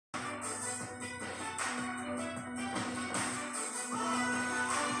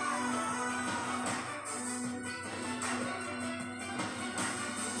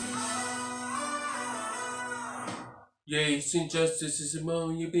Grace and justice is the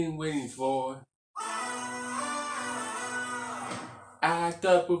moment you've been waiting for. Act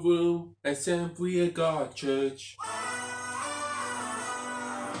up a room and simply a God church.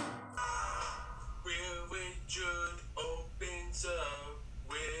 Real Richard opens up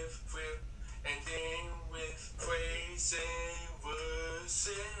with thrill and then with praise and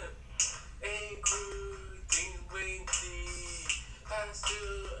worship, including when the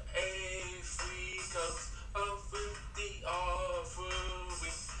pastor every comes up with the offering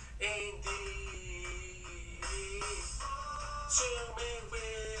indeed. Swimming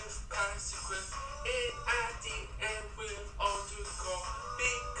with Pastor Chris and at the end with altar call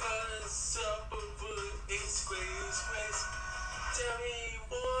because supper food is grace. Tell me you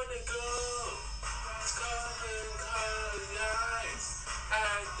wanna go. It's coming eyes.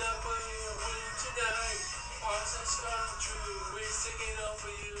 At the room tonight. Parsons come true. We're singing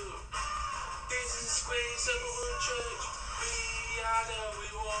over you. This is Grace Upperwood Church. We are the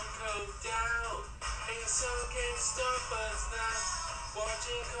we won't come down. And your sun can't stop us now.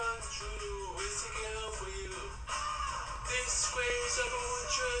 Watching come true. We're singing over you. This is Grace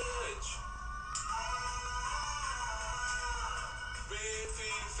Upperwood Church. With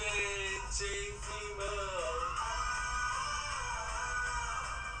events, every month.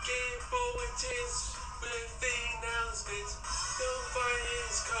 Game bulletins with the announcements. No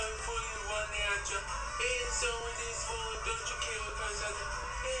fighters come for you on the outro. It's on this phone, don't you care what comes out.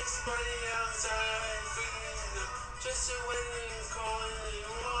 It's money outside, freedom. Just a way you call it, you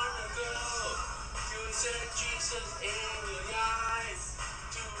wanna go. You said Jesus in your eyes.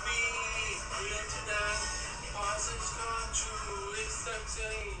 To be here tonight. Parsons come true, it's stuck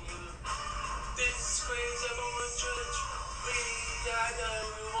saying you. This is Grace Upperwood Church. We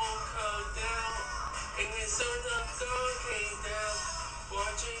won't come down. And the Son of God came down.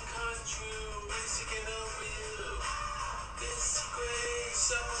 Watching come true, we're singing over you. This is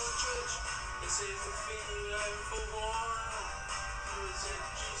Grace Upperwood Church. It's if you feel like for one. You accept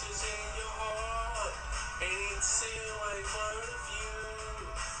Jesus in your heart. And it's still like one of you.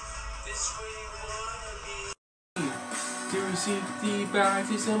 This way you wanna be. To receive the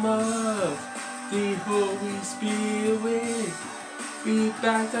baptism of the Holy Spirit, be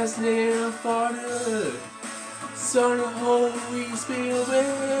baptized in the name of Father, Son, and Holy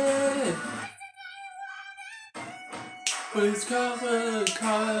Spirit. Please cover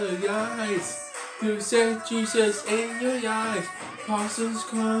your eyes, to set Jesus in your eyes. Parsons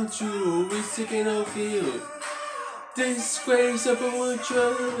come true, we're singing over you. This is Grace Upperwood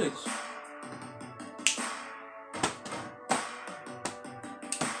Church.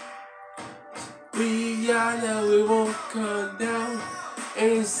 We won't come down,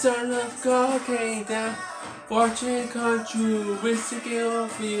 and the Son of God came down. Watching come true, we're singing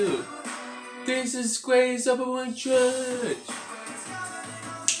over you. This is Grace Upperwood Church.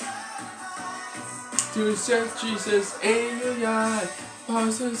 To set Jesus in your eyes,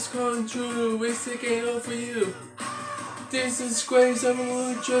 Parsons come true, we're singing over you. This is Grace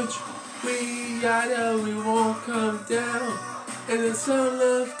Upperwood Church. We won't come down, and the Son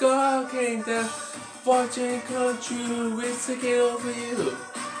of God came down. Watching come true, we're singing over you.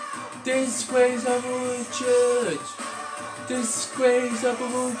 This is Grace Upperwood Church. This is Grace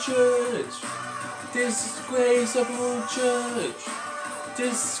Upperwood Church. This is Grace Upperwood Church.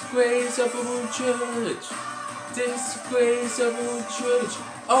 This is Grace Upperwood Church. This is Grace Upperwood Church.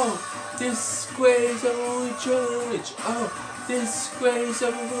 Oh, this is Grace Upperwood Church. Oh, this is Grace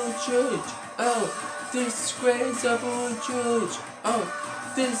Upperwood Church. Oh, this is Grace Upperwood Church. Oh,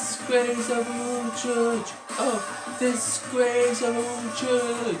 this is Grace Upperwood Church. Oh, this is Grace Upperwood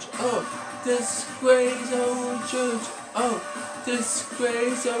Church. Oh, this is Grace Upperwood Church. Oh, this is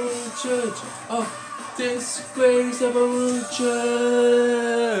Grace Upperwood Church. Oh, this is Grace Upperwood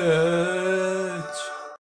Church.